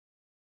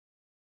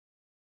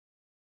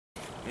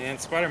Man,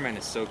 Spider-Man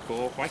is so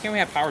cool. Why can't we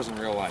have powers in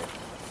real life?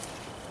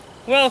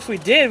 Well, if we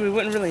did, we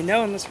wouldn't really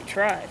know unless we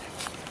tried.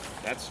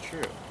 That's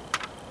true.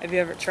 Have you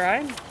ever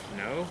tried?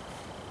 No,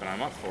 but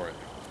I'm up for it.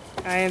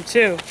 I am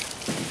too.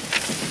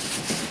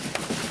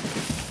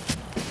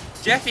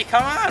 Jeffy,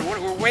 come on!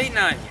 We're waiting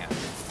on you.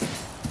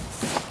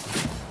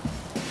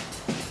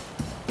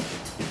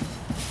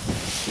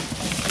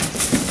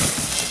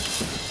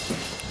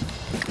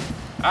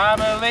 I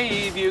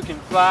believe you can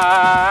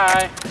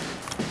fly.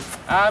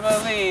 I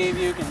believe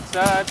you can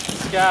touch the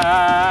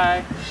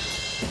sky.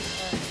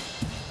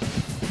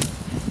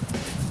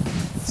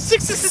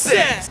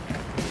 Success!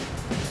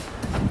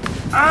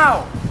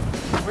 Ow!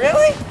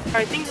 Really?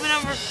 Alright, think of a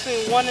number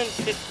between 1 and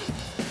 50.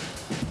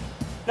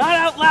 Not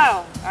out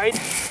loud, alright?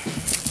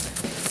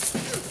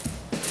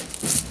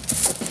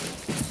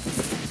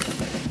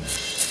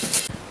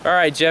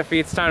 Alright, Jeffy,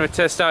 it's time to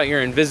test out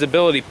your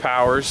invisibility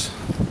powers.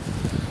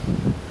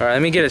 Alright,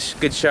 let me get a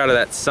good shot of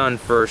that sun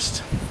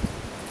first.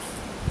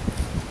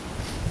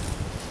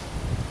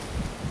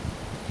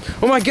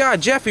 Oh my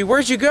god, Jeffy,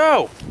 where'd you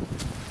go?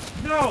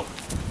 No!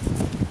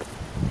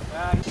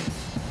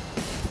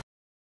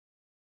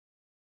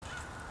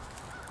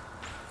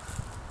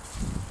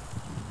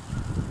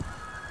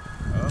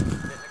 Oh,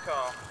 getting a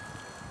call.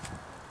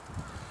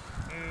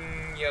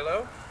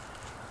 Yellow?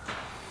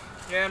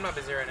 Yeah, I'm not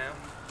busy right now.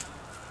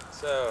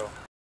 So.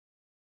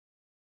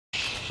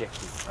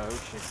 Shifty. Oh,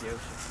 shifty, oh,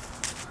 shifty.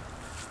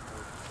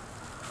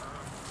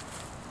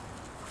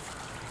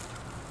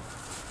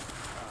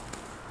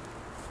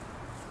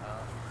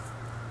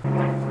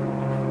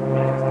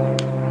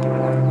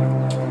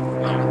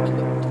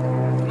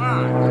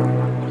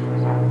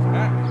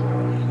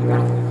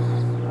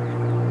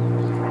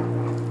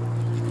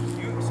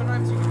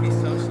 Sometimes you can be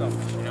so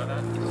selfish, you know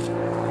that?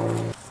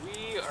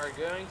 We are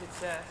going to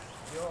test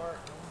your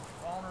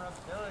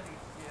vulnerability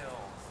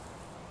skills.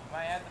 You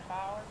might have the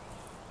power.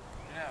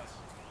 Who knows?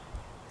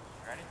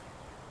 Ready?